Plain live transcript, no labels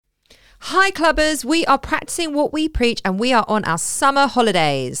Hi clubbers, we are practicing what we preach and we are on our summer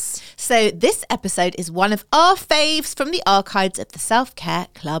holidays. So this episode is one of our faves from the archives of the Self-Care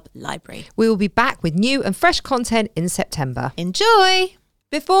Club Library. We will be back with new and fresh content in September. Enjoy!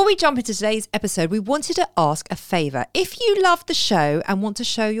 Before we jump into today's episode, we wanted to ask a favour. If you love the show and want to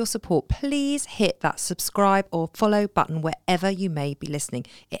show your support, please hit that subscribe or follow button wherever you may be listening.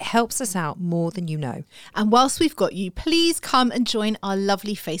 It helps us out more than you know. And whilst we've got you, please come and join our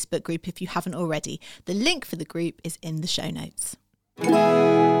lovely Facebook group if you haven't already. The link for the group is in the show notes.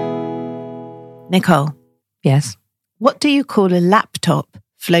 Nicole. Yes? What do you call a laptop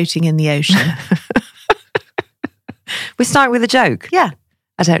floating in the ocean? We're starting with a joke. Yeah.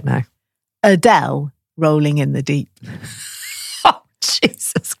 I don't know. Adele rolling in the deep. Oh,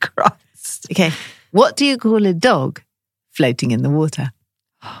 Jesus Christ. Okay. What do you call a dog floating in the water?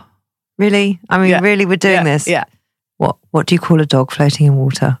 Really? I mean, really, we're doing this? Yeah. What do you call a dog floating in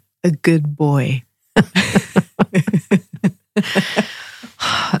water? A good boy.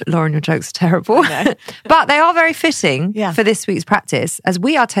 Lauren, your jokes are terrible. But they are very fitting for this week's practice as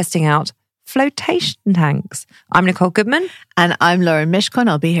we are testing out flotation tanks. I'm Nicole Goodman. And I'm Lauren Mishcon.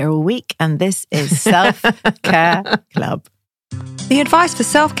 I'll be here all week. And this is Self-Care Club. The advice for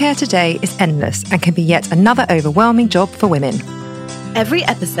self-care today is endless and can be yet another overwhelming job for women. Every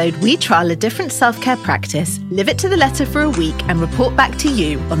episode, we trial a different self-care practice, live it to the letter for a week, and report back to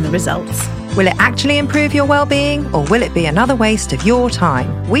you on the results. Will it actually improve your well-being or will it be another waste of your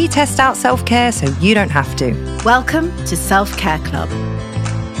time? We test out self-care so you don't have to. Welcome to Self-Care Club.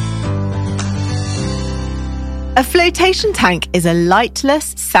 A flotation tank is a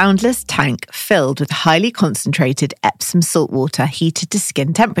lightless, soundless tank filled with highly concentrated Epsom salt water heated to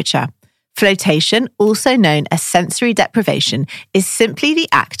skin temperature. Flotation, also known as sensory deprivation, is simply the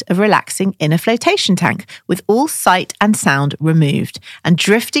act of relaxing in a flotation tank with all sight and sound removed and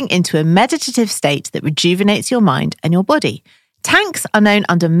drifting into a meditative state that rejuvenates your mind and your body. Tanks are known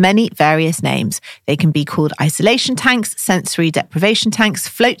under many various names. They can be called isolation tanks, sensory deprivation tanks,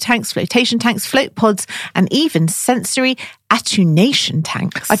 flotation tanks, float pods, and even sensory attenuation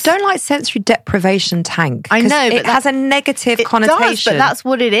tanks. I don't like sensory deprivation tank. I know, but it has a negative connotation. It does, but that's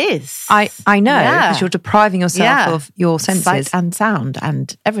what it is. I know, because you're depriving yourself of your senses. Sight and sound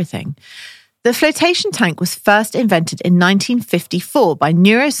and everything. The flotation tank was first invented in 1954 by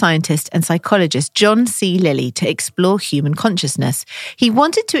neuroscientist and psychologist John C. Lilly to explore human consciousness. He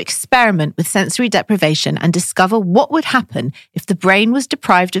wanted to experiment with sensory deprivation and discover what would happen if the brain was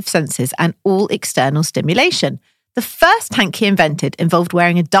deprived of senses and all external stimulation. The first tank he invented involved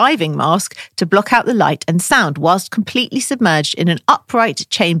wearing a diving mask to block out the light and sound whilst completely submerged in an upright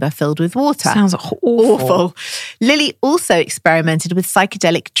chamber filled with water. Sounds awful. Lilly also experimented with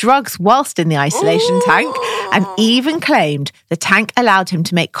psychedelic drugs whilst in the isolation tank and even claimed the tank allowed him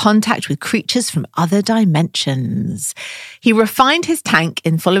to make contact with creatures from other dimensions. He refined his tank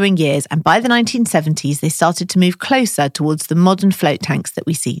in following years, and by the 1970s, they started to move closer towards the modern float tanks that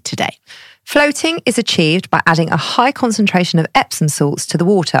we see today. Floating is achieved by adding a high concentration of Epsom salts to the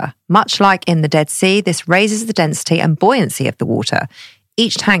water. Much like in the Dead Sea, this raises the density and buoyancy of the water.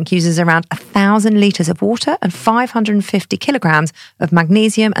 Each tank uses around 1,000 litres of water and 550 kilograms of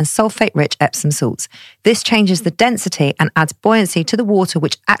magnesium and sulfate-rich Epsom salts. This changes the density and adds buoyancy to the water,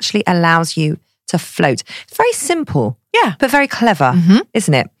 which actually allows you to float. It's very simple, but very clever,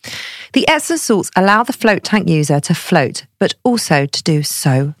 isn't it? The Epsom salts allow the float tank user to float, but also to do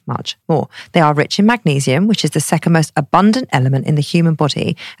so much more. They are rich in magnesium, which is the second most abundant element in the human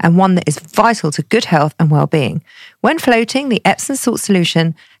body and one that is vital to good health and well-being. When floating, the Epsom salt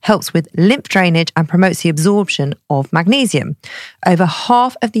solution helps with lymph drainage and promotes the absorption of magnesium. Over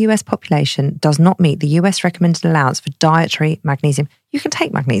half of the US population does not meet the US recommended allowance for dietary magnesium. You can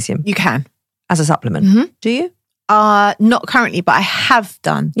take magnesium. You can. As a supplement. Do you? Not currently, but I have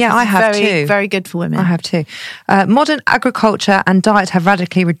done. Yeah, I have too. Very good for women. I have too. Modern agriculture and diet have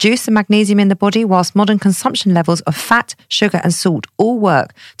radically reduced the magnesium in the body, whilst modern consumption levels of fat, sugar and salt all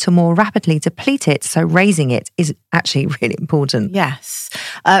work to more rapidly deplete it. So raising it is actually really important. Yes.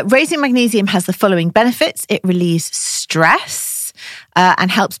 Raising magnesium has the following benefits. It relieves stress.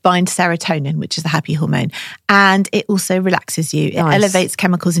 And helps bind serotonin, which is the happy hormone. And it also relaxes you. It elevates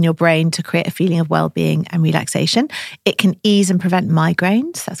chemicals in your brain to create a feeling of well-being and relaxation. It can ease and prevent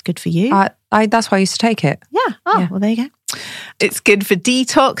migraines. That's good for you. That's why I used to take it. Yeah. Well, there you go. It's good for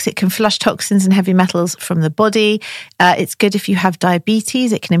detox. It can flush toxins and heavy metals from the body. It's good if you have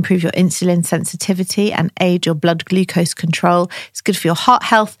diabetes. It can improve your insulin sensitivity and aid your blood glucose control. It's good for your heart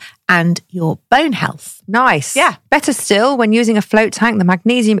health and your bone health. Nice. Yeah. Better still, when using a float tank, the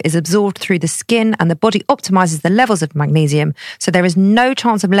magnesium is absorbed through the skin and the body optimizes the levels of magnesium. So there is no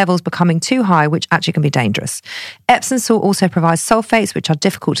chance of levels becoming too high, which actually can be dangerous. Epsom salt also provides sulfates, which are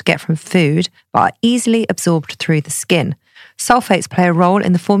difficult to get from food, but are easily absorbed through the skin. Sulfates play a role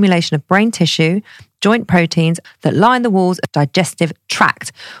in the formulation of brain tissue, joint proteins that line the walls of digestive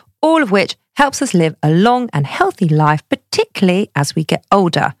tract, all of which helps us live a long and healthy life, particularly as we get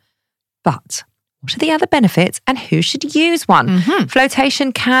older. But what are the other benefits and who should use one?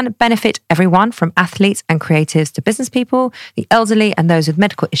 Floatation can benefit everyone from athletes and creatives to business people, the elderly and those with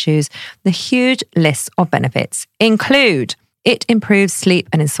medical issues. The huge list of benefits include: it improves sleep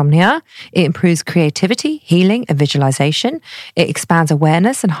and insomnia. It improves creativity, healing and visualization. It expands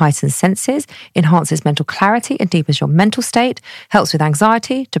awareness and heightens senses, enhances mental clarity and deepens your mental state, helps with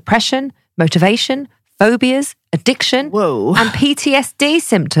anxiety, depression, motivation, phobias, addiction, and PTSD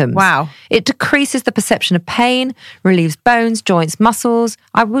symptoms. Wow. It decreases the perception of pain, relieves bones, joints, muscles.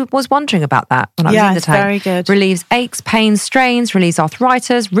 I was wondering about that when I was in the tank. Very good. Relieves aches, pains, strains, relieves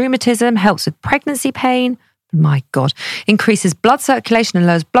arthritis, rheumatism, helps with pregnancy pain. My God. Increases blood circulation and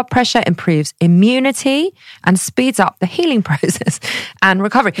lowers blood pressure, improves immunity and speeds up the healing process and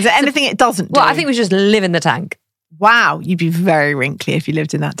recovery. Is there anything it doesn't do? Well, I think we just live in the tank. Wow, you'd be very wrinkly if you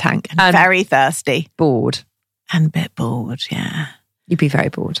lived in that tank and very thirsty. Bored. And a bit bored, yeah. You'd be very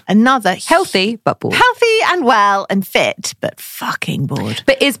bored. Another healthy, but bored. Healthy and well and fit, but fucking bored.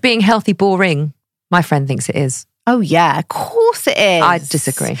 But is being healthy boring? My friend thinks it is. Oh, yeah, of course it is. I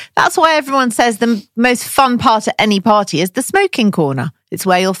disagree. That's why everyone says the most fun part at any party is the smoking corner. It's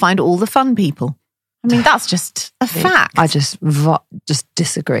where you'll find all the fun people. I mean, that's just a fact. I just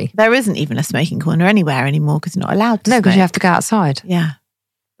disagree. There isn't even a smoking corner anywhere anymore because you're not allowed to No, smoke. because you have to go outside. Yeah.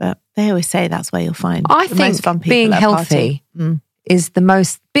 But they always say that's where you'll find I the think most fun people being at a healthy party. is the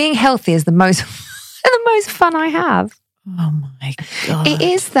most, being healthy is the most, the most fun I have. Oh my God. It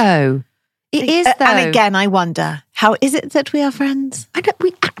is though. It is though. And again, I wonder, how is it that we are friends?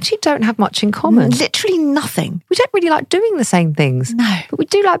 We actually don't have much in common. Literally nothing. We don't really like doing the same things. No. But we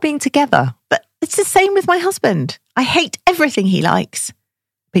do like being together. But it's the same with my husband. I hate everything he likes.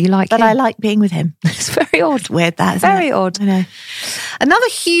 But you like him. But I like being with him. It's very odd. It's weird that, isn't Very it? odd. I know. Another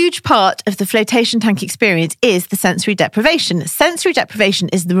huge part of the flotation tank experience is the sensory deprivation. Sensory deprivation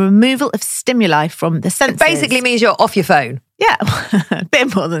is the removal of stimuli from the senses. It basically means you're off your phone. Yeah, a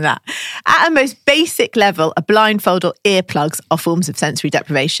bit more than that. At a most basic level, a blindfold or earplugs are forms of sensory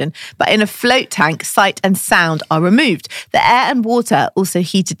deprivation. But in a float tank, sight and sound are removed. The air and water are also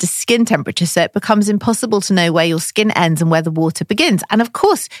heated to skin temperature, so it becomes impossible to know where your skin ends and where the water begins. And of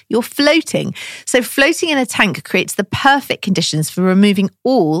course, you're floating. So floating in a tank creates the perfect conditions for removing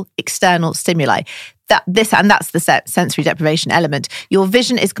all external stimuli. That's the sensory deprivation element. Your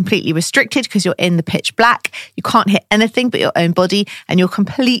vision is completely restricted because you're in the pitch black. You can't hear anything but your own body, and you're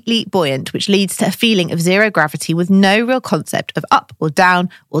completely buoyant, which leads to a feeling of zero gravity with no real concept of up or down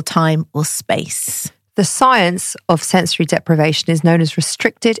or time or space. The science of sensory deprivation is known as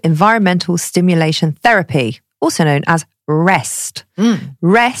restricted environmental stimulation therapy, also known as REST.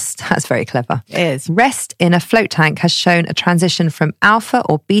 REST, that's very clever. It is. REST in a float tank has shown a transition from alpha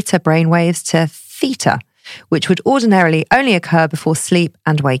or beta brainwaves to theta, which would ordinarily only occur before sleep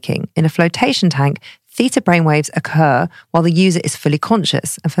and waking. In a flotation tank, theta brainwaves occur while the user is fully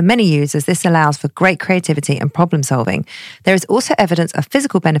conscious, and for many users, this allows for great creativity and problem solving. There is also evidence of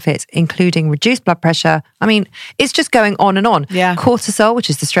physical benefits, including reduced blood pressure. I mean, it's just going on and on. Yeah. Cortisol,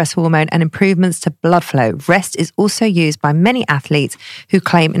 which is the stress hormone, and improvements to blood flow. REST is also used by many athletes who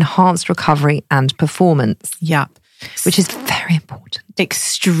claim enhanced recovery and performance. Yeah. Which is very important.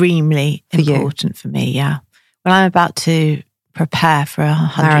 Extremely important for me, yeah. When I'm about to prepare for a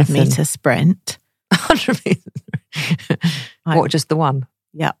 100-meter sprint. 100 meters. What, just the one?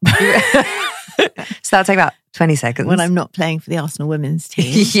 Yeah. So that'll take about 20 seconds. When I'm not playing for the Arsenal women's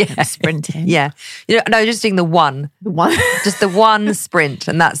team. Yeah. I'm sprinting. Yeah. No, just doing the one. The one? Just the one sprint,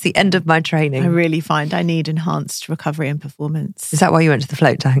 and that's the end of my training. I really find I need enhanced recovery and performance. Is that why you went to the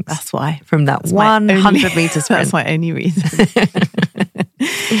float tanks? That's why. From that 100-meter sprint. That's my only reason.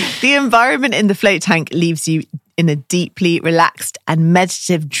 The environment in the float tank leaves you in a deeply relaxed and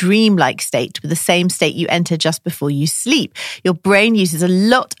meditative dreamlike state with the same state you enter just before you sleep. Your brain uses a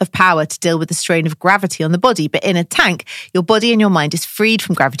lot of power to deal with the strain of gravity on the body, but in a tank, your body and your mind is freed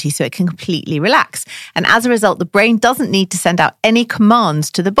from gravity so it can completely relax. And as a result, the brain doesn't need to send out any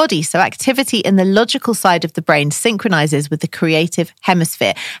commands to the body. So activity in the logical side of the brain synchronizes with the creative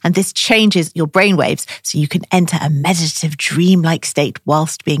hemisphere. And this changes your brain waves so you can enter a meditative dreamlike state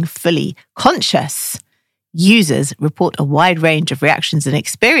whilst being fully conscious. Users report a wide range of reactions and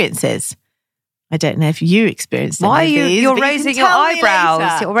experiences. I don't know if you experienced Why are any of these, you're but raising you your can tell me eyebrows?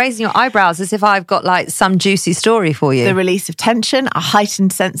 later. You're raising your eyebrows as if I've got like some juicy story for you. The release of tension, a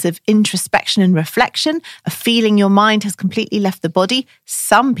heightened sense of introspection and reflection, a feeling your mind has completely left the body.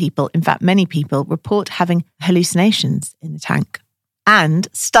 Some people, in fact, many people, report having hallucinations in the tank. And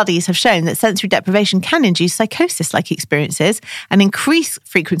studies have shown that sensory deprivation can induce psychosis-like experiences and increase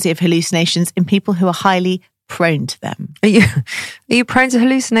frequency of hallucinations in people who are highly prone to them. Are you prone to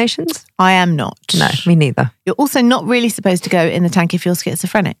hallucinations? I am not. No, me neither. You're also not really supposed to go in the tank if you're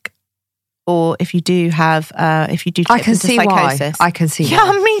schizophrenic, or if you do have, if you do I trip can into see psychosis. why. I can see Yeah,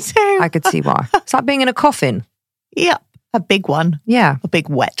 why. me too. I could see why. It's like being in a coffin. Yep, a big one, Yeah. a big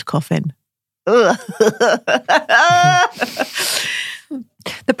wet coffin. Ugh.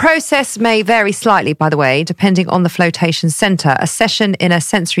 The process may vary slightly, by the way, depending on the flotation centre. A session in a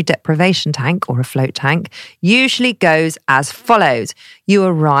sensory deprivation tank or a float tank usually goes as follows. You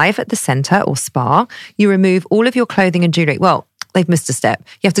arrive at the centre or spa. You remove all of your clothing and jewellery. Well, they've missed a step.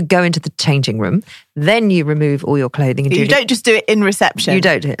 You have to go into the changing room. Then you remove all your clothing and jewellery. You don't just do it in reception. You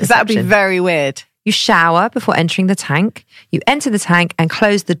don't do it in because that would be reception. very weird. You shower before entering the tank. You enter the tank and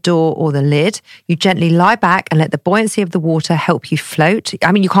close the door or the lid. You gently lie back and let the buoyancy of the water help you float.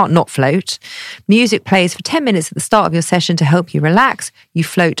 I mean, you can't not float. Music plays for 10 minutes at the start of your session to help you relax. You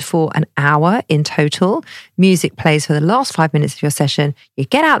float for an hour in total. Music plays for the last 5 minutes of your session. You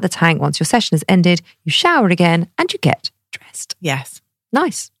get out the tank once your session has ended. You shower again and you get dressed. Yes.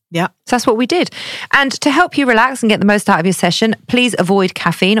 Nice. Yeah. So that's what we did. And to help you relax and get the most out of your session, please avoid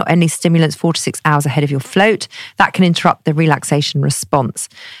caffeine or any stimulants 4 to 6 hours ahead of your float. That can interrupt the relaxation response.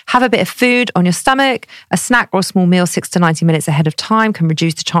 Have a bit of food on your stomach. A snack or a small meal 6 to 90 minutes ahead of time can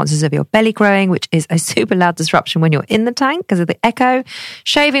reduce the chances of your belly growing, which is a super loud disruption when you're in the tank because of the echo.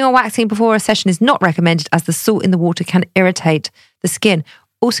 Shaving or waxing before a session is not recommended as the salt in the water can irritate the skin.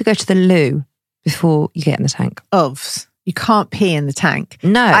 Also go to the loo before you get in the tank. Ovs. You can't pee in the tank.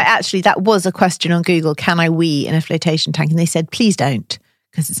 No. That was a question on Google. Can I wee in a flotation tank? And they said, please don't,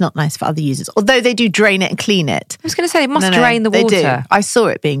 because it's not nice for other users. Although they do drain it and clean it. I was going to say, they must No, drain the they water. do. I saw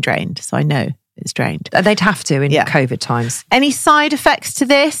it being drained, so I know it's drained. They'd have to in Yeah. COVID times. Any side effects to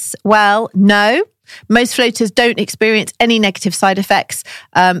this? Well, no. Most floaters don't experience any negative side effects,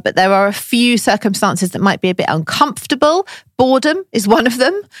 but there are a few circumstances that might be a bit uncomfortable. Boredom is one of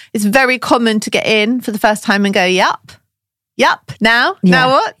them. It's very common to get in for the first time and go, yup, now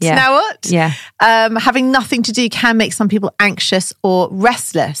what? Yeah. Now what? Yeah. Having nothing to do can make some people anxious or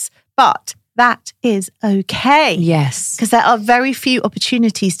restless, but that is okay. Yes. Because there are very few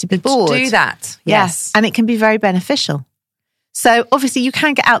opportunities to be bored. To do that. Yes. And it can be very beneficial. So obviously you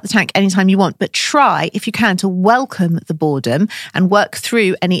can get out the tank anytime you want, but try, if you can, to welcome the boredom and work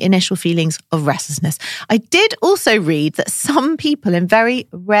through any initial feelings of restlessness. I did also read that some people in very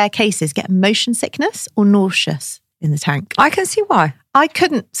rare cases get motion sickness or nauseous in the tank. I can see why. I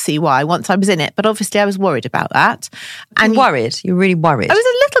couldn't see why once I was in it, but obviously I was worried about that. And worried. You're really worried. I was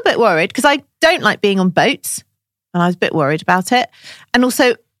a little bit worried because I don't like being on boats and I was a bit worried about it. And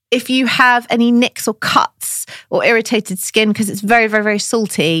also, if you have any nicks or cuts or irritated skin, because it's very, very, very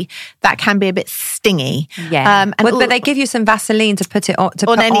salty, that can be a bit stingy. Yeah. And but they give you some Vaseline to put it on.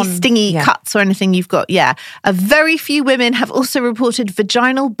 on any stingy cuts or anything you've got. Yeah. A very few women have also reported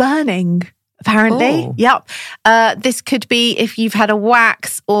vaginal burning. Apparently. Oh. Yep. This could be if you've had a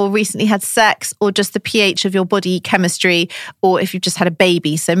wax or recently had sex or just the pH of your body chemistry or if you've just had a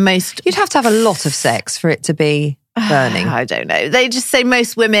baby. So You'd have to have a lot of sex for it to be burning. I don't know. They just say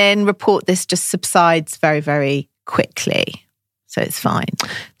most women report this just subsides very, very quickly. So it's fine.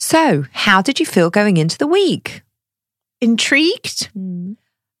 So, how did you feel going into the week? Intrigued?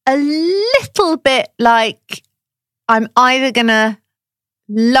 A little bit like I'm either going to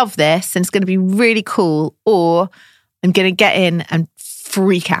love this and it's going to be really cool, or I'm going to get in and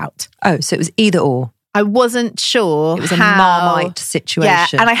freak out. Oh, so it was either or. I wasn't sure. It was a Marmite situation. Yeah,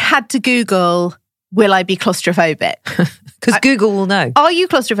 and I had to Google, will I be claustrophobic? Because Google will know. Are you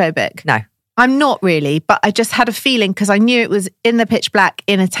claustrophobic? No. I'm not really, but I just had a feeling because I knew it was in the pitch black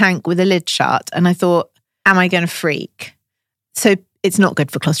in a tank with a lid shut. And I thought, am I going to freak? So it's not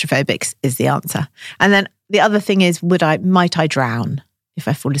good for claustrophobics is the answer. And then the other thing is, might I drown if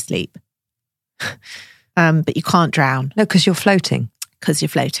I fall asleep? But you can't drown. No, because you're floating. Because you're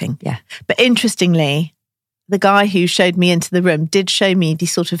floating. Yeah. But interestingly, the guy who showed me into the room did show me the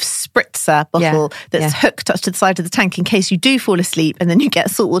sort of spritzer bottle that's hooked up to the side of the tank in case you do fall asleep and then you get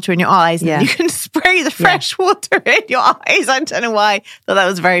salt water in your eyes and then you can spray the fresh water in your eyes. I don't know why. I thought that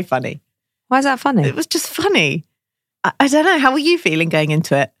was very funny. Why is that funny? It was just funny. I don't know. How were you feeling going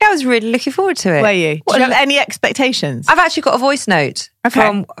into it? I was really looking forward to it. Were you? Did you have any expectations? I've actually got a voice note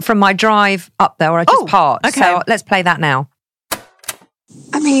from my drive up there where I just parked. Okay. So let's play that now.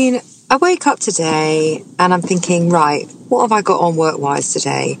 I mean, I wake up today and I'm thinking, right, what have I got on work-wise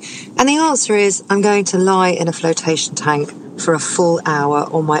today? And the answer is I'm going to lie in a flotation tank for a full hour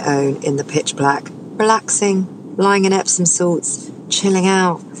on my own in the pitch black, relaxing, lying in Epsom salts, chilling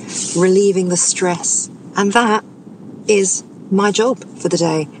out, relieving the stress. And that is my job for the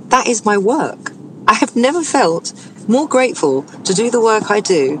day. That is my work. I have never felt more grateful to do the work I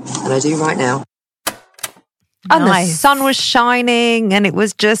do than I do right now. And the sun was shining and it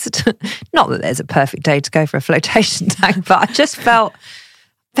was just, not that there's a perfect day to go for a flotation tank, but I just felt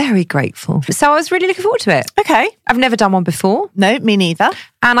very grateful. So I was really looking forward to it. Okay. I've never done one before. No, me neither.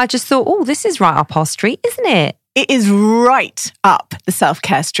 And I just thought, oh, this is right up our street, isn't it? It is right up the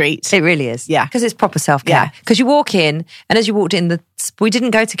self-care street. It really is. Yeah. Because it's proper self-care. Because you walk in, and as you walked in, we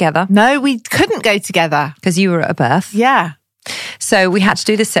didn't go together. No, we couldn't go together. Because you were at a birth. Yeah. So we had to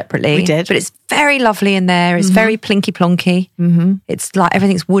do this separately. We did. But it's very lovely in there. It's very plinky-plonky. Mm-hmm. It's like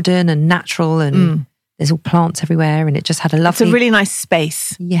everything's wooden and natural and there's all plants everywhere and it just had a lovely... It's a really nice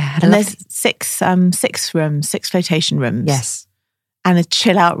space. Yeah. And there's six flotation rooms. Yes. And a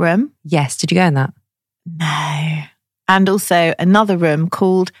chill-out room. Yes. Did you go in that? No. And also another room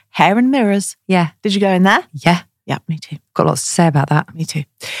called Hair and Mirrors. Yeah. Did you go in there? Yeah. Yeah, me too. Got lots to say about that. Me too.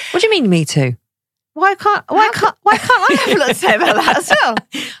 What do you mean, me too? Why can't I have a lot to say about that as well?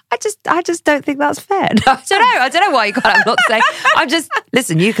 I just don't think that's fair. No, I don't know why you can't have a lot to say.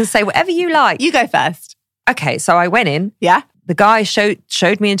 Listen, you can say whatever you like. You go first. Okay, so I went in. Yeah. The guy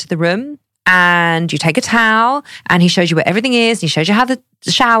showed me into the room and you take a towel and he shows you where everything is. And he shows you how the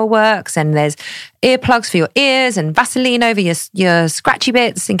shower works and there's earplugs for your ears and Vaseline over your scratchy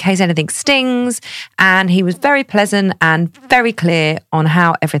bits in case anything stings. And he was very pleasant and very clear on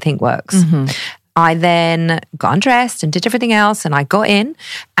how everything works. Mm-hmm. I then got undressed and did everything else and I got in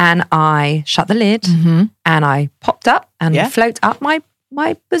and I shut the lid and I popped up and float up.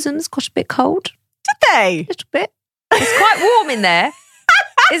 My bosoms got a bit cold. Did they? A little bit. It's quite warm in there,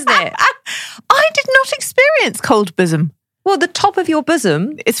 isn't it? I did not experience cold bosom. Well, the top of your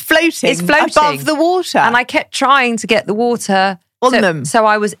bosom is floating above the water. And I kept trying to get the water on them. So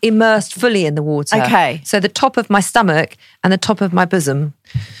I was immersed fully in the water. Okay. So the top of my stomach and the top of my bosom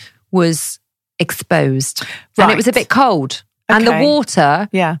was exposed. Right. And it was a bit cold. Okay. And the water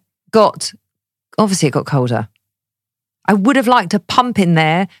got colder. I would have liked to pump in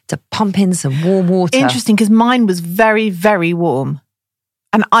there to pump in some warm water. Interesting, because mine was very, very warm.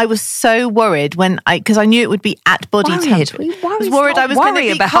 And I was so worried because I knew it would be at body temperature. I was worried I was going to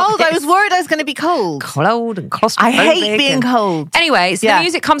be cold. This. I was worried I was going to be cold. Cold and claustrophobic. I hate being cold. Anyway, so the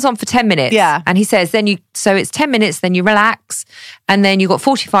music comes on for 10 minutes. Yeah. And he says, so it's 10 minutes, then you relax, and then you've got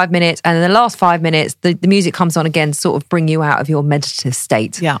 45 minutes, and in the last 5 minutes, the music comes on again, sort of bring you out of your meditative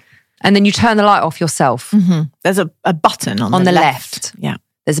state. Yeah. And then you turn the light off yourself. Mm-hmm. There's a button on the left. Yeah.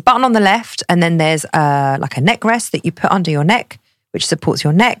 There's a button on the left, and then there's like a neck rest that you put under your neck, which supports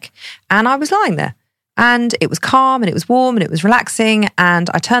your neck. And I was lying there and it was calm and it was warm and it was relaxing. And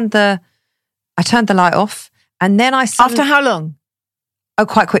I turned the light off and then After how long? Oh,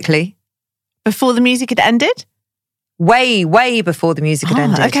 quite quickly. Before the music had ended? Way, way before the music had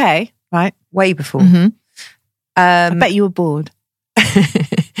ended. Okay. Right. Way before. Mm-hmm. I bet you were bored.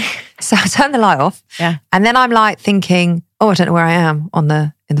 So I turned the light off. Yeah. And then I'm like thinking, oh, I don't know where I am in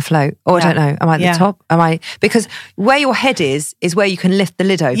the float. Oh, I don't know. Am I at the top? Because where your head is where you can lift the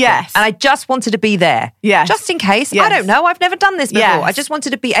lid open. Yes. And I just wanted to be there. Yes. Just in case. Yes. I don't know. I've never done this before. Yes. I just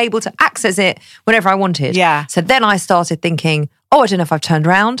wanted to be able to access it whenever I wanted. Yeah. So then I started thinking, oh, I don't know if I've turned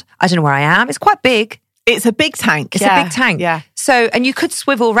around. I don't know where I am. It's quite big. It's a big tank. It's a big tank. Yeah. So, and you could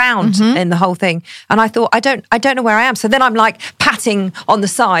swivel round in the whole thing. And I thought, I don't know where I am. So then I'm like patting on the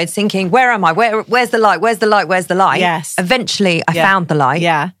sides thinking, where am I? Where's the light? Where's the light? Where's the light? Yes. Eventually I found the light.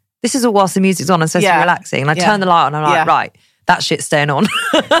 Yeah. This is all whilst the music's on and supposed to be relaxing. And I turn the light on and I'm like, right, that shit's staying on.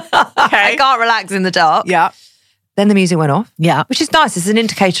 I can't relax in the dark. Yeah. Then the music went off. Yeah. Which is nice. It's an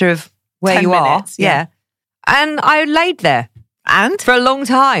indicator of where 10 you minutes, are. Yeah. And I laid there. And? For a long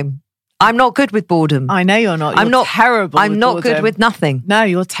time. I'm not good with boredom. I know you're not. You're not terrible. I'm not boredom. good with nothing. No,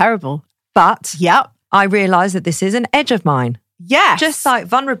 you're terrible. But yep. I realise that this is an edge of mine. Yes. Just like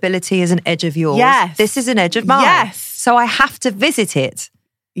vulnerability is an edge of yours. Yes. This is an edge of mine. Yes. So I have to visit it.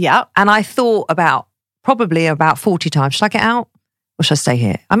 Yep. And I thought probably about 40 times, should I get out or should I stay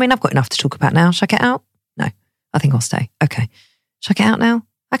here? I mean, I've got enough to talk about now. Should I get out? No, I think I'll stay. Okay. Should I get out now?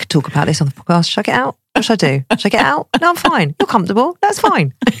 I could talk about this on the podcast. Should I get out? What should I do? Should I get out? No, I'm fine. You're comfortable. That's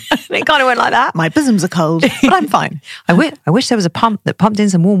fine. It kind of went like that. My bosoms are cold, but I'm fine. I wish there was a pump that pumped in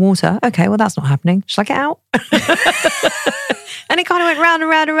some warm water. Okay, well, that's not happening. Should I get out? And it kind of went round and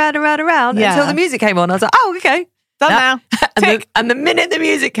round and round and round and round until the music came on. I was like, oh, okay. Done now. And the minute the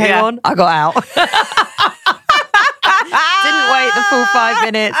music came on, I got out. Didn't wait the full 5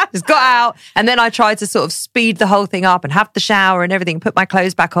 minutes, just got out. And then I tried to sort of speed the whole thing up and have the shower and everything, put my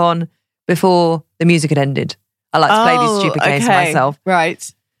clothes back on before the music had ended. I like to play these stupid games for myself.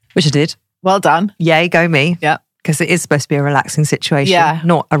 Right. Which I did. Well done. Yay, go me. Yeah. Because it is supposed to be a relaxing situation, Yeah.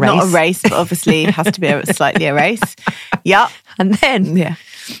 not a race. Not a race, but obviously it has to be slightly a race. Yeah. And then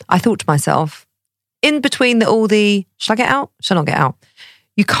I thought to myself, in between shall I get out? Shall I not get out?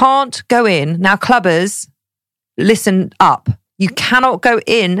 You can't go in. Now, clubbers, listen up. You cannot go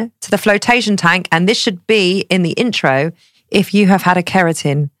in to the flotation tank, and this should be in the intro, if you have had a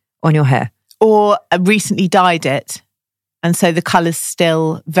keratin on your hair. Or recently dyed it. And so the colour's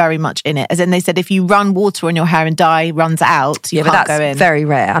still very much in it. As in they said, if you run water on your hair and dye runs out, you can't go in. Very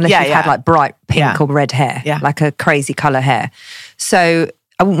rare, unless you've had like bright pink or red hair, like a crazy colour hair. So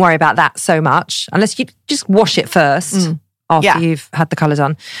I wouldn't worry about that so much, unless you just wash it first after you've had the colour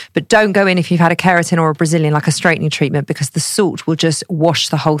done. But don't go in if you've had a keratin or a Brazilian, like a straightening treatment, because the salt will just wash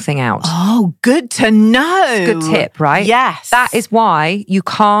the whole thing out. Oh, good to know. Good tip, right? Yes. That is why you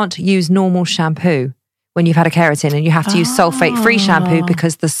can't use normal shampoo when you've had a keratin, and you have to use sulfate-free shampoo,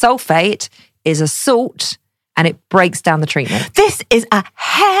 because the sulfate is a salt and it breaks down the treatment. This is a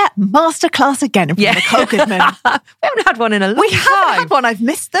hair masterclass again from Nicole Goodman. We haven't had one in a long time. We haven't had one. I've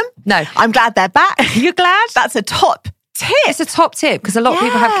missed them. No. I'm glad they're back. You're glad? That's a top tip. It's a top tip, because a lot of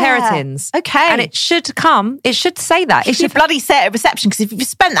people have keratins. Okay. And it should say that. It should bloody say it at reception, because if you've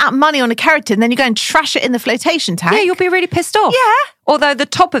spent that money on a keratin, then you go and trash it in the flotation tank. Yeah, you'll be really pissed off. Yeah. Although the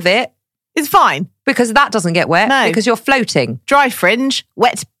top of it, it's fine. because that doesn't get wet, No. because you're floating. Dry fringe,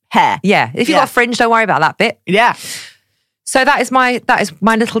 wet hair. Yeah. If you've got a fringe, don't worry about that bit. Yeah. So that is my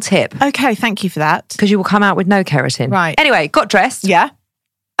little tip, Okay, thank you for that. because you will come out with no keratin. Right. Anyway, got dressed. Yeah.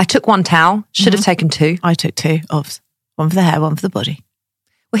 I took one towel. Should have taken two. I took 2 ofs. One for the hair, one for the body.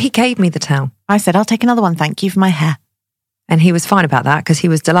 Well, he gave me the towel. I said, I'll take another one, thank you, for my hair. And he was fine about that, because he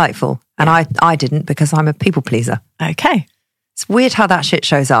was delightful. And I didn't, because I'm a people pleaser. Okay. It's weird how that shit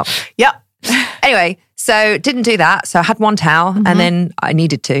shows up. Yep. Anyway, so didn't do that. So I had one towel, and then I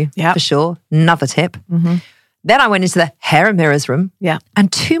needed to, for sure. Another tip. Then I went into the hair and mirrors room. Yeah.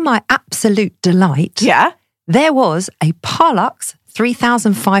 And to my absolute delight, there was a Parlux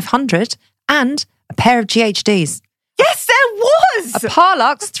 3500 and a pair of GHDs. Yes, there was. A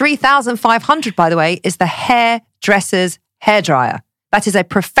Parlux 3500, by the way, is the hairdresser's hairdryer. That is a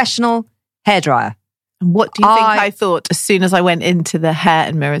professional hairdryer. And what do you think I thought as soon as I went into the hair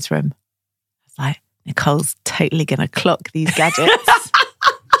and mirrors room? I was like, Nicole's totally going to clock these gadgets.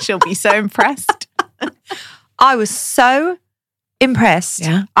 She'll be so impressed. I was so impressed.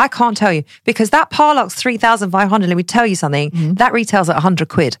 Yeah. I can't tell you, because that Parlux 3500, let me tell you something, that retails at 100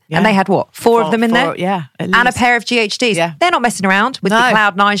 quid. Yeah. And they had what? Four of them in there? Yeah. At And a least. pair of GHDs. Yeah. They're not messing around with the No.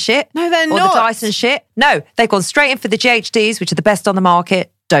 Cloud9 shit. No, they're or not. the Dyson shit. No, they've gone straight in for the GHDs, which are the best on the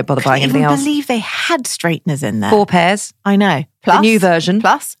market. Don't bother buying anything I else. believe they had straighteners in there. 4 pairs. I know. Plus, The new version.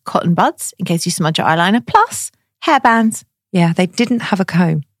 Plus cotton buds in case you smudge your eyeliner. Plus hairbands. Yeah, they didn't have a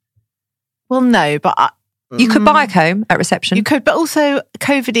comb. Well, no, but You could buy a comb at reception. you could, but also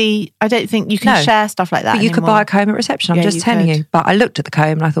COVID-y, I don't think you can share stuff like that But you could anymore. buy a comb at reception. I'm Yeah, just you telling could. you. But I looked at the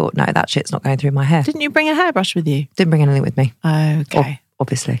comb and I thought, no, that shit's not going through my hair. Didn't you bring a hairbrush with you? Didn't bring anything with me. Okay.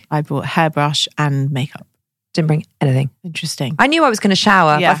 Obviously. I brought hairbrush and makeup. Didn't bring anything. Interesting. I knew I was going to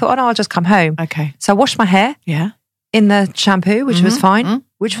shower. But Yeah. I thought, oh no, I'll just come home. Okay. So I washed my hair Yeah. in the shampoo, which was fine. mhm.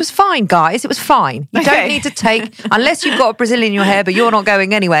 Which was fine, guys. It was fine. You don't Okay. need to take, unless you've got a Brazilian in your hair, but you're not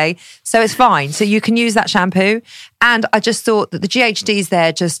going anyway. So it's fine. So you can use that shampoo. And I just thought that the GHDs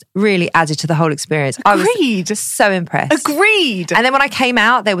there just really added to the whole experience. I was Agreed. just so impressed. Agreed. And then when I came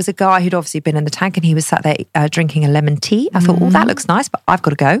out, there was a guy who'd obviously been in the tank and he was sat there drinking a lemon tea. I thought, oh, that looks nice, but I've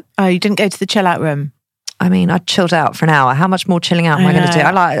got to go. Oh, you didn't go to the chill out room? I mean, I chilled out for an hour. How much more chilling out am I going to do?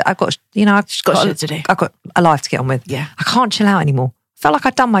 I've got, I've got shit to do. I've got a life to get on with. Yeah. I can't chill out anymore. I felt like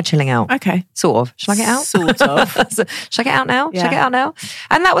I'd done my chilling out. Okay. Sort of. Should I get out? Sort of. Should I get out now? Should I Yeah. get out now?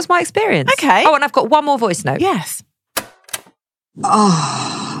 And that was my experience. Okay. Oh, and I've got one more voice note. Yes.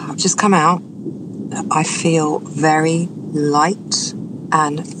 I've just come out. I feel very light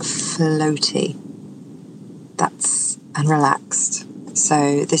and floaty. And relaxed.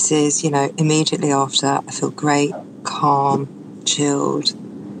 So this is, immediately after. I feel great, calm, chilled.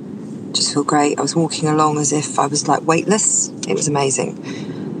 Just feel great. I was walking along as if I was like weightless. It was amazing.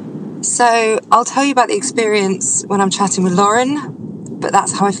 So I'll tell you about the experience when I'm chatting with Lauren, but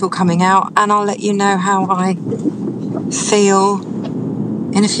that's how I feel coming out, and I'll let you know how I feel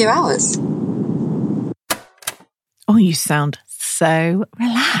in a few hours. Oh, you sound so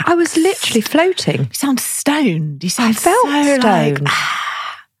relaxed. I was literally floating. You sound stoned. You sound I felt so stoned.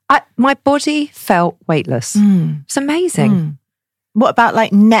 My body felt weightless. It's amazing. What about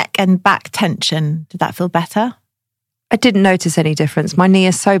like neck and back tension? Did that feel better? I didn't notice any difference. My knee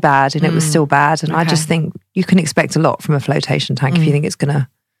is so bad and it was still bad. And I just think you can expect a lot from a flotation tank if you think it's going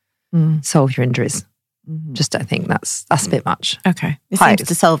to solve your injuries. Just don't think that's a bit much. Okay. It seems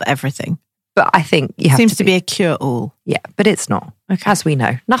to solve everything. But I think you have seems to be a cure-all. Yeah, but it's not. Okay. As we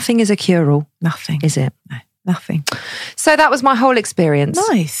know, nothing is a cure-all. Nothing. Is it? No, nothing. So that was my whole experience.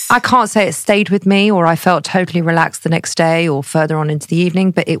 Nice. I can't say it stayed with me or I felt totally relaxed the next day or further on into the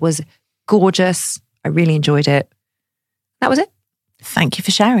evening, but it was gorgeous. I really enjoyed it. That was it. Thank you for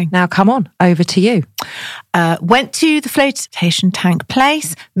sharing. Now come on, over to you. Went to the flotation tank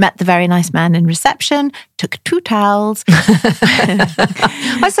place, met the very nice man in reception, took 2 towels.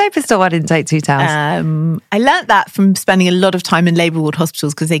 I'm so pissed off I didn't take 2 towels. I learnt that from spending a lot of time in labour ward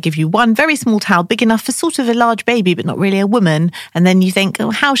hospitals because they give you one very small towel, big enough for sort of a large baby, but not really a woman. And then you think, oh,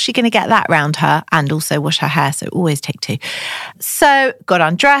 how's she going to get that round her? And also wash her hair. So always take 2. So got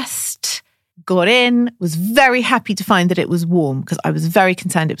undressed. Got in, was very happy to find that it was warm because I was very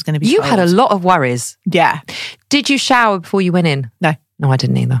concerned it was going to be You cold. had a lot of worries. Yeah. Did you shower before you went in? No. No, I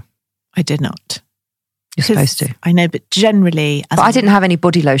didn't either. I did not. You're supposed to. I know, but generally... But I didn't have any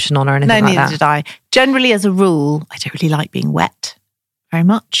body lotion on or anything like that. No, neither did I. Generally, as a rule, I don't really like being wet very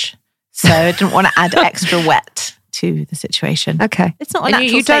much. So I didn't want to add extra wet to the situation. Okay. It's not a and natural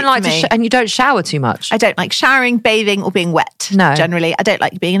you don't state like for me. and you don't shower too much. I don't like showering, bathing or being wet. No. Generally, I don't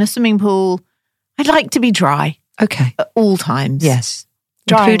like being in a swimming pool. I'd like to be dry. Okay. At all times. Yes.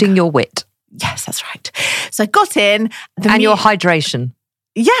 Dry. Including your wit. Yes, that's right. So I got in. And your hydration.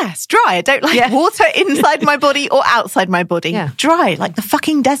 Yes, dry. I don't like water inside my body or outside my body. Yeah. Dry, like the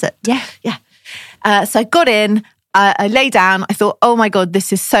fucking desert. Yeah. Yeah. So I got in. I lay down. I thought, oh my God,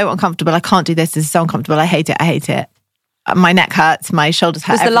 this is so uncomfortable. I can't do this. This is so uncomfortable. I hate it. My neck hurts, my shoulders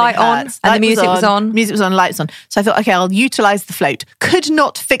hurt. Was the light on? Hurts. And the music was on? Music was on, lights on. So I thought, okay, I'll utilise the float. Could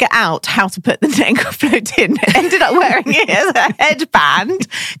not figure out how to put the neck float in. Ended up wearing it as a headband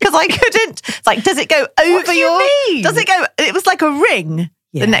because I couldn't. It's like, does it go over do you mean? Does it go? It was like a ring.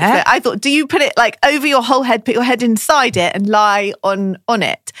 Yeah. The neck float. I thought, do you put it like over your whole head, put your head inside it and lie on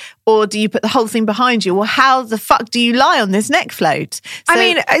it? Or do you put the whole thing behind you? Or how the fuck do you lie on this neck float? So, I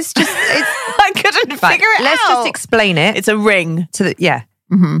mean, it's just... I couldn't figure it out. Let's just explain it. It's a ring.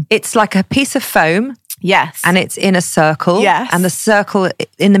 It's like a piece of foam. Yes. And it's in a circle. Yes. And the circle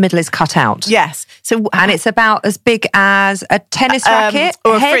in the middle is cut out. Yes. So, and it's about as big as a tennis racket.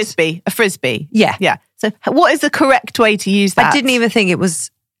 Or a frisbee. A frisbee. Yeah. Yeah. So what is the correct way to use that? I didn't even think it was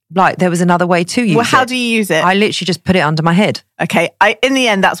like there was another way to use it. Well, how do you use it? I literally just put it under my head. Okay. In the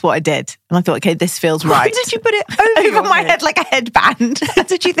end, that's what I did. And I thought, okay, this feels right. Why did you put it over my head like a headband?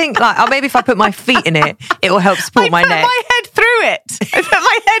 Did you think like, oh, maybe if I put my feet in it, it will help support my neck? I put my head through it. I put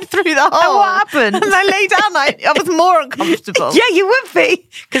my head through the hole. And what happened? And I lay down. I was more uncomfortable. Yeah, you would be.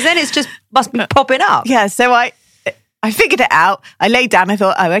 Because then it's just must be popping up. Yeah, so I figured it out. I laid down. I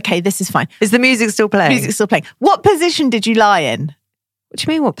thought, oh, okay, this is fine. Is the music still playing? Music's still playing. What position did you lie in? What do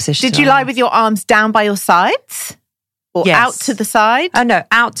you mean, what position? Did you lie with your arms down by your sides? Or Yes. out to the side? Oh, no,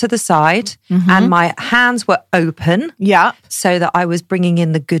 out to the side. And my hands were open. Yeah. So that I was bringing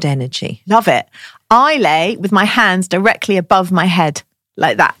in the good energy. Love it. I lay with my hands directly above my head,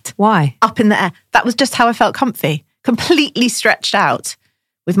 like that. Why? Up in the air. That was just how I felt comfy. Completely stretched out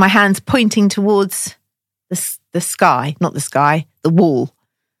with my hands pointing towards the sky, not the sky, the wall.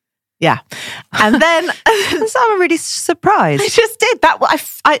 Yeah. And then So I'm really surprised. I just did that.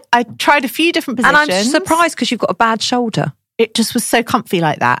 I tried a few different positions. And I'm surprised because you've got a bad shoulder. It just was so comfy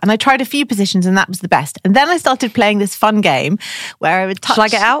like that. And I tried a few positions and that was the best. And then I started playing this fun game where I would touch... Shall I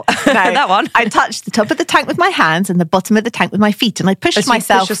get out? No, that one. I touched the top of the tank with my hands and the bottom of the tank with my feet. And I pushed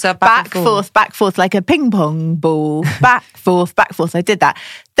myself back, forth, like a ping pong ball. back, forth. I did that.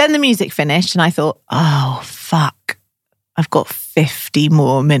 Then the music finished and I thought, oh, fuck. I've got 50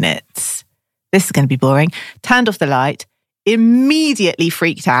 more minutes. This is going to be boring. Turned off the light. Immediately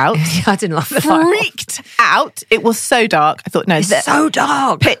freaked out. I didn't like the light. Freaked out. It was so dark. I thought, no, It's so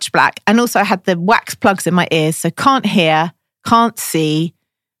dark. Pitch black. And also I had the wax plugs in my ears, so can't hear, can't see,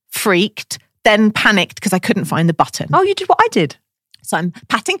 freaked, then panicked because I couldn't find the button. Oh, you did what I did? So I'm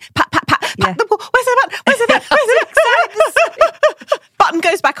patting, pat Yeah. the ball. Where's the button? Where's the button? Button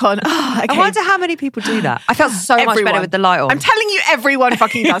goes back on. Oh, okay. I wonder how many people do that. I felt so much Everyone. better with the light on. I'm telling you, everyone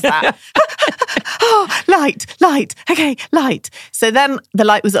fucking does that. Oh, light. Okay, light. So then the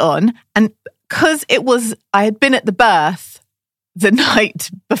light was on, and because I had been at the birth the night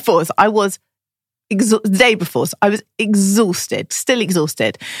before, so I was the day before, so I was exhausted, still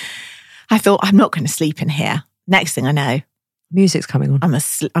exhausted. I thought, I'm not going to sleep in here. Next thing I know, music's coming on.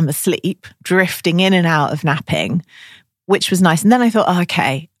 I'm asleep, drifting in and out of napping, which was nice. And then I thought,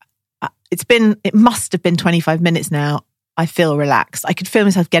 okay, it must have been 25 minutes now. I feel relaxed. I could feel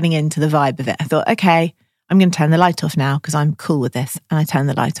myself getting into the vibe of it. I thought, okay, I'm going to turn the light off now because I'm cool with this. And I turned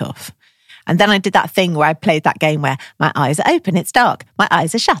the light off. And then I did that thing where I played that game where my eyes are open, it's dark. My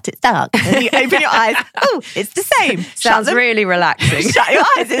eyes are shut, it's dark. And you open your eyes, oh, it's the same. Sounds really relaxing. Shut your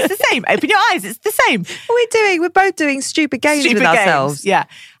eyes, it's the same. Open your eyes, it's the same. What are we doing? We're both doing stupid games with ourselves. Yeah.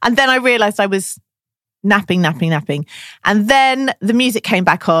 And then I realised I was napping. And then the music came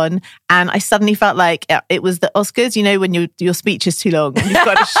back on and I suddenly felt like it was the Oscars, you know, when your speech is too long and you've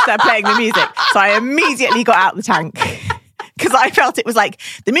got to start playing the music. So I immediately got out the tank. Because I felt it was like,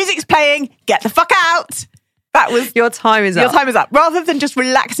 the music's playing, get the fuck out. That was... Your time is up. Your time is up. Rather than just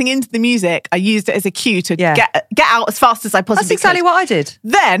relaxing into the music, I used it as a cue to get out as fast as I possibly could. That's exactly what I did.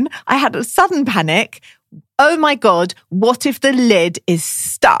 Then I had a sudden panic. Oh my God, what if the lid is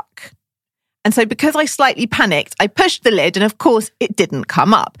stuck? And so because I slightly panicked, I pushed the lid and of course it didn't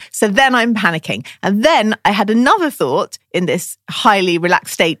come up. So then I'm panicking. And then I had another thought in this highly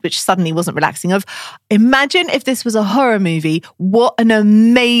relaxed state, which suddenly wasn't relaxing, of imagine if this was a horror movie, what an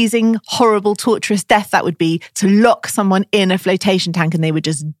amazing, horrible, torturous death that would be to lock someone in a flotation tank and they would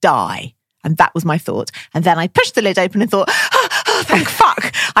just die. And that was my thought. And then I pushed the lid open and thought, oh, thank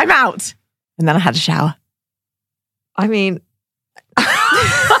fuck, I'm out. And then I had a shower. I mean...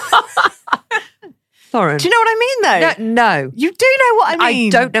 Lauren. Do you know what I No. mean, though? No. You do know what I mean. I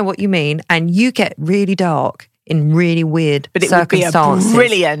don't know what you mean. And you get really dark in really weird circumstances. But it would be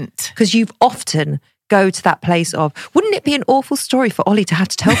brilliant. Because you've often go to that place of, wouldn't it be an awful story for Ollie to have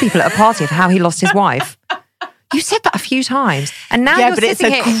to tell people at a party of how he lost his wife? You said that a few times. And now you're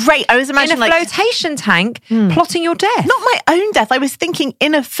sitting here great. I was imagining in a flotation tank plotting your death. Not my own death. I was thinking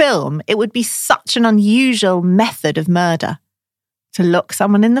in a film, it would be such an unusual method of murder to lock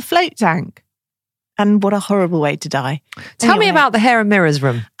someone in the float tank. And what a horrible way to die. Tell me about the hair and mirrors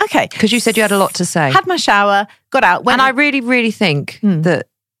room. Okay. Because you said you had a lot to say. Had my shower, got out. And I really, really think that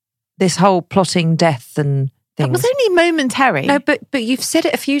this whole plotting death and things... It was only momentary. No, but you've said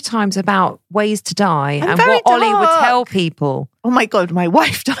it a few times about ways to die and very what Ollie would dark. tell people. Oh my God, my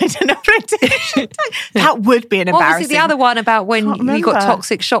wife died in a flotation tank. That would be an embarrassing... Obviously, the other one about when you got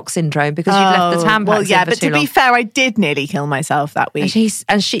toxic shock syndrome because you'd left the Tampax well, yeah, in for but too to long. be fair, I did nearly kill myself that week.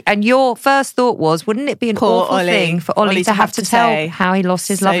 And your first thought was, wouldn't it be an awful thing for Ollie to have to tell how he lost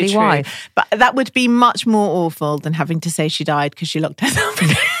his lovely wife? But that would be much more awful than having to say she died because she locked herself in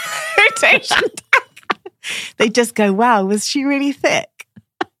a flotation tank. They just go, wow, was she really thick?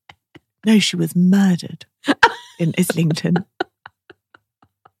 No, she was murdered in Islington.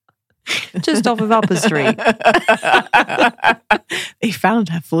 Just off of Upper Street. They found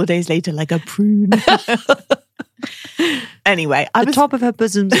her 4 days later like a prune. Anyway, the top of her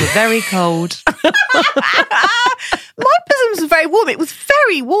bosoms were very cold. My bosoms were very warm. It was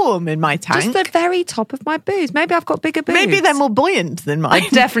very warm in my tank. Just the very top of my boobs. Maybe I've got bigger boobs. Maybe they're more buoyant than mine.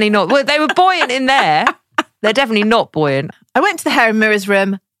 Definitely not. Well, they were buoyant in there. They're definitely not buoyant. I went to the hair and mirrors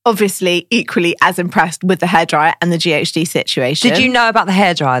room, obviously equally as impressed with the hairdryer and the GHD situation. Did you know about the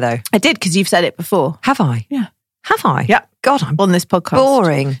hairdryer though? I did, because you've said it before. Have I? Yeah. Have I? Yeah. God, I'm on this podcast.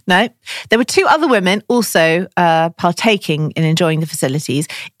 Boring. No. There were two other women also partaking in enjoying the facilities.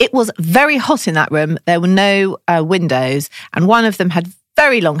 It was very hot in that room. There were no windows, and one of them had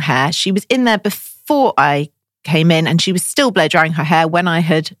very long hair. She was in there before I came in, and she was still blow drying her hair when I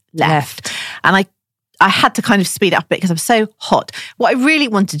had left. And I had to kind of speed it up a bit because I was so hot. What I really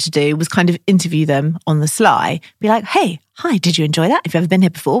wanted to do was kind of interview them on the sly. Be like, hey, hi, did you enjoy that? Have you ever been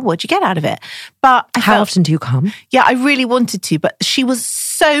here before? What did you get out of it? But how often do you come? Yeah, I really wanted to, but she was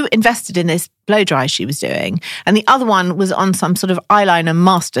so invested in this blow dry she was doing. And the other one was on some sort of eyeliner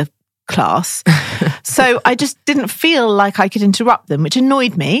master class. So I just didn't feel like I could interrupt them, which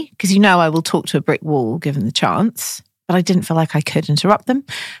annoyed me because I will talk to a brick wall given the chance. But I didn't feel like I could interrupt them.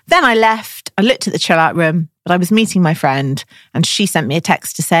 Then I left. I looked at the chill out room, but I was meeting my friend and she sent me a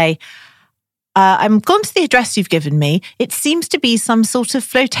text to say, I'm gone to the address you've given me. It seems to be some sort of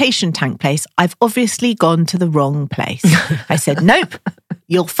flotation tank place. I've obviously gone to the wrong place. I said, nope,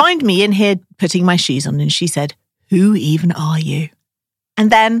 you'll find me in here putting my shoes on. And she said, who even are you?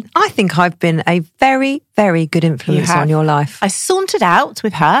 And then I think I've been a very, very good influence on your life. I sauntered out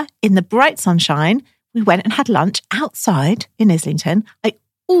with her in the bright sunshine we went and had lunch outside in Islington. I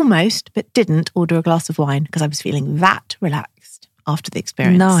almost, but didn't order a glass of wine because I was feeling that relaxed after the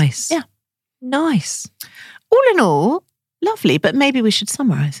experience. Nice. Yeah. Nice. All in all, lovely, but maybe we should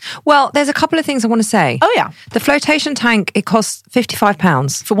summarise. Well, there's a couple of things I want to say. Oh, yeah. The flotation tank, it costs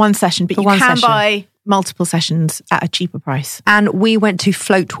 £55. For one session, but For you one can session. buy multiple sessions at a cheaper price. And we went to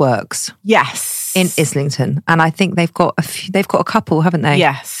Floatworks Yes. in Islington. And I think they've got a couple, haven't they?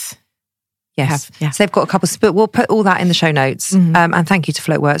 Yes. Yes. Yeah. So they've got a couple, but we'll put all that in the show notes. And thank you to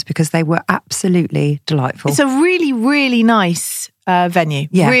Floatworks because they were absolutely delightful. It's a really, really nice venue.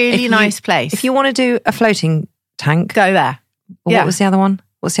 Yeah. Really nice place. If you want to do a floating tank, go there. or what was the other one?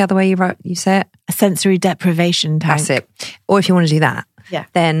 What's the other way you say it? A sensory deprivation tank. That's it. Or if you want to do that,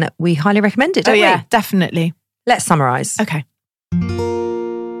 then we highly recommend it, don't we? Definitely. Let's summarise. Okay.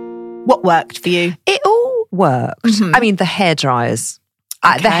 What worked for you? It all worked. I mean, the hair dryers.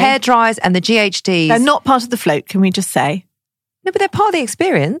 Okay. The hair dryers and the GHDs. They're not part of the float, can we just say? No, but they're part of the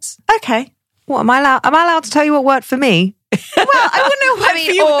experience. Okay. What, am I allowed to tell you what worked for me? Well, I wouldn't know what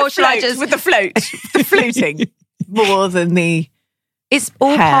for you or with should I just... the float, the floating, more than the It's all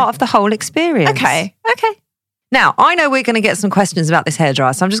hair. part of the whole experience. Okay. Now, I know we're going to get some questions about this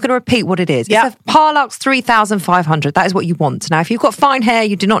hairdryer, so I'm just going to repeat what it is. Yep. It's a Parlux 3500. That is what you want. Now, if you've got fine hair,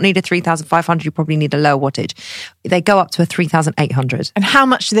 you do not need a 3500. You probably need a lower wattage. They go up to a 3800. And how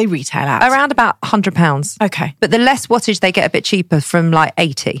much do they retail at? Around about £100. Okay. But the less wattage, they get a bit cheaper from like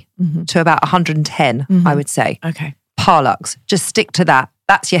 80 to about 110, I would say. Okay. Parlux. Just stick to that.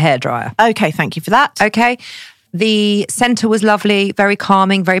 That's your hairdryer. Okay, thank you for that. Okay. The centre was lovely, very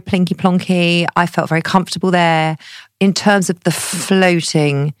calming, very plinky plonky. I felt very comfortable there. In terms of the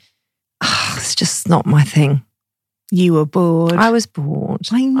floating, it's just not my thing. You were bored. I was bored.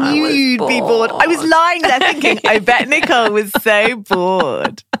 I knew you'd be bored. I was lying there thinking, I bet Nicole was so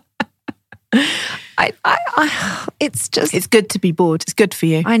bored. It's just... It's good to be bored. It's good for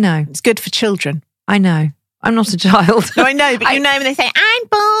you. I know. It's good for children. I know. I'm not a child. No, I know, but you know when they say, I'm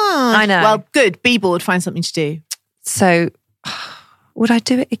bored. I know. Well, good. Be bored. Find something to do. So, would I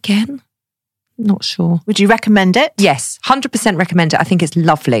do it again? Not sure. Would you recommend it? Yes, 100% recommend it. I think it's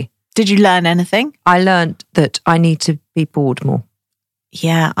lovely. Did you learn anything? I learned that I need to be bored more.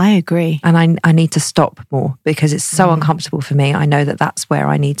 Yeah, I agree. And I need to stop more because it's so uncomfortable for me. I know that that's where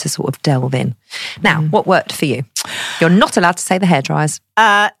I need to sort of delve in. Now, what worked for you? You're not allowed to say the hairdryers.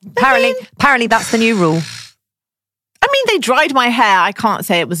 Apparently that's the new rule. I mean, they dried my hair. I can't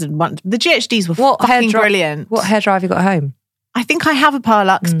say it was one. The GHDs were fucking brilliant. What hairdryer have you got at home? I think I have a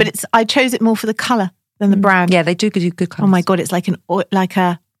Parlux, but I chose it more for the colour than the brand. Yeah, they do good colours. Oh my God, it's like a we don't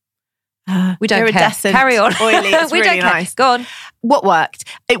care. iridescent, Carry on. oily. It's we really don't care. nice. Go on. What worked?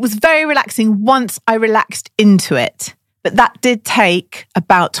 It was very relaxing once I relaxed into it, but that did take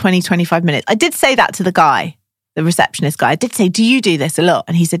about 20, 25 minutes. I did say that to the guy, the receptionist guy. I did say, do you do this a lot?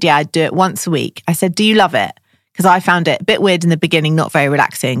 And he said, yeah, I do it once a week. I said, do you love it? Because I found it a bit weird in the beginning, not very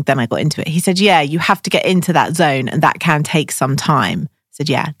relaxing. Then I got into it. He said, yeah, you have to get into that zone and that can take some time. I said,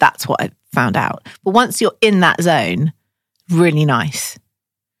 yeah, that's what I found out. But once you're in that zone, really nice.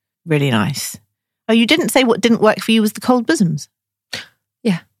 Really nice. Oh, you didn't say what didn't work for you was the cold bosoms.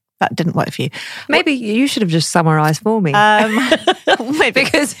 Yeah. That didn't work for you. Maybe you should have just summarised for me. Maybe.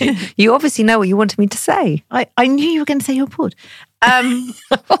 Because you obviously know what you wanted me to say. I knew you were going to say you're bored. I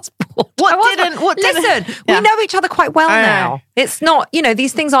was bored. Listen, Yeah. we know each other quite well now. It's not,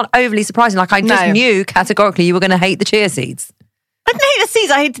 these things aren't overly surprising. Like I just knew categorically you were going to hate the chia seeds. I didn't hate the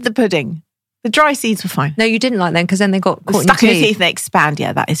seeds. I hated the pudding. The dry seeds were fine. No, you didn't like them because then they got caught Stuck in in your your teeth. teeth and they expand.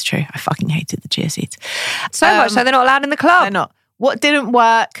 Yeah, that is true. I fucking hated the chia seeds. So much so they're not allowed in the club. They're not. What didn't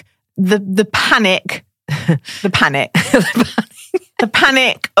work? The panic. The panic. The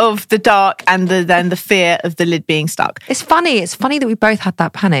panic of the dark and then the fear of the lid being stuck. It's funny. It's funny that we both had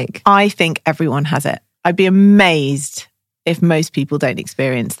that panic. I think everyone has it. I'd be amazed if most people don't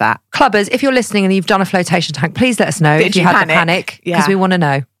experience that. Clubbers, if you're listening and you've done a flotation tank, please let us know if you had the panic because we want to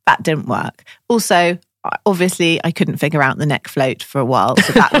know. That didn't work. Also, obviously, I couldn't figure out the neck float for a while,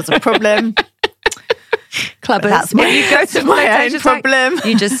 so that was a problem. Clubbers, that's my, if you go to my own problem.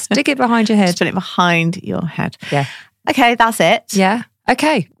 You just stick it behind your head. Just put it behind your head. Yeah. Okay, that's it. Yeah.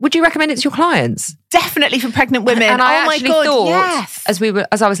 Okay. Would you recommend it to your clients? Definitely for pregnant women. And I my actually God, thought, yes.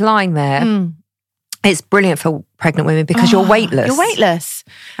 as I was lying there, it's brilliant for pregnant women because you're weightless. You're weightless.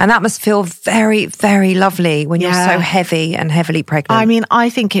 And that must feel very, very lovely when you're so heavy and heavily pregnant. I mean, I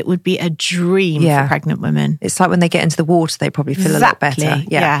think it would be a dream for pregnant women. It's like when they get into the water, they probably feel a lot better.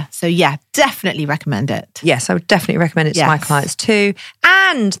 Yeah. So definitely recommend it. Yes, I would definitely recommend it to my clients too.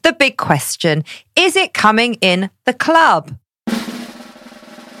 And the big question, is it coming in the club?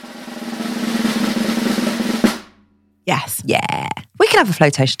 Yes. Yeah. We can have a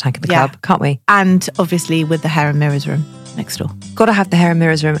flotation tank in the Yeah. club, can't we? And obviously with the hair and mirrors room next door. Got to have the hair and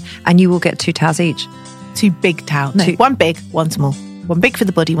mirrors room, and you will get 2 towels each. 2 big towels. No, 1 big, 1 small. 1 big for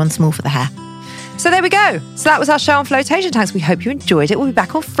the body, 1 small for the hair. So there we go. So that was our show on flotation tanks. We hope you enjoyed it. We'll be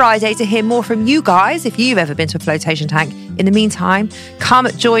back on Friday to hear more from you guys if you've ever been to a flotation tank. In the meantime, come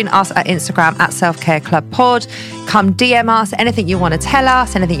join us at Instagram at Self-Care Club Pod. Come DM us anything you want to tell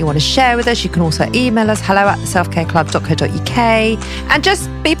us, anything you want to share with us. You can also email us hello@selfcareclub.co.uk and just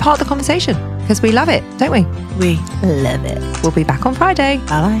be part of the conversation because we love it, don't we? We love it. We'll be back on Friday.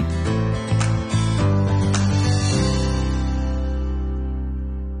 Bye.